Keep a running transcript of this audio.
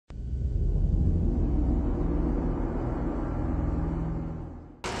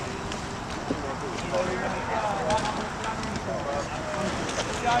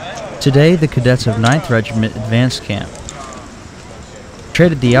Today, the cadets of 9th Regiment Advanced Camp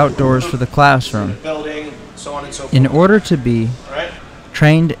traded the outdoors for the classroom in order to be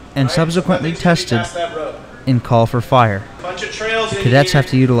trained and subsequently tested in call for fire. Cadets have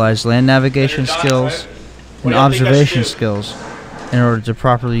to utilize land navigation skills and observation skills in order to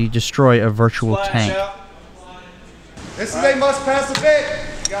properly destroy a virtual tank. This is a must-pass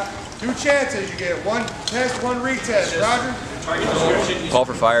event. You got 2 chances. You get 1 test, 1 retest. Roger? Call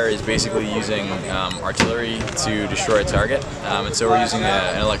for fire is basically using artillery to destroy a target, and so we're using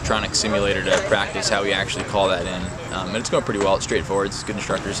an electronic simulator to practice how we actually call that in. And it's going pretty well. It's straightforward. It's good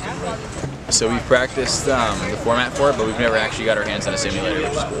instructors. So we've practiced the format for it, but we've never actually got our hands on a simulator,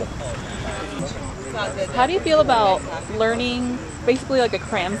 which is cool. How do you feel about learning basically like a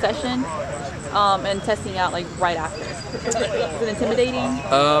cram session and testing out like right after? Is it intimidating?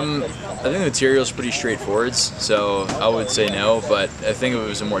 I think the material is pretty straightforward, so I would say no, but I think if it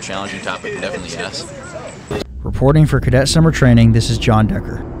was a more challenging topic, definitely yes. Reporting for Cadet Summer Training, this is Jon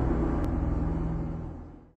Decker.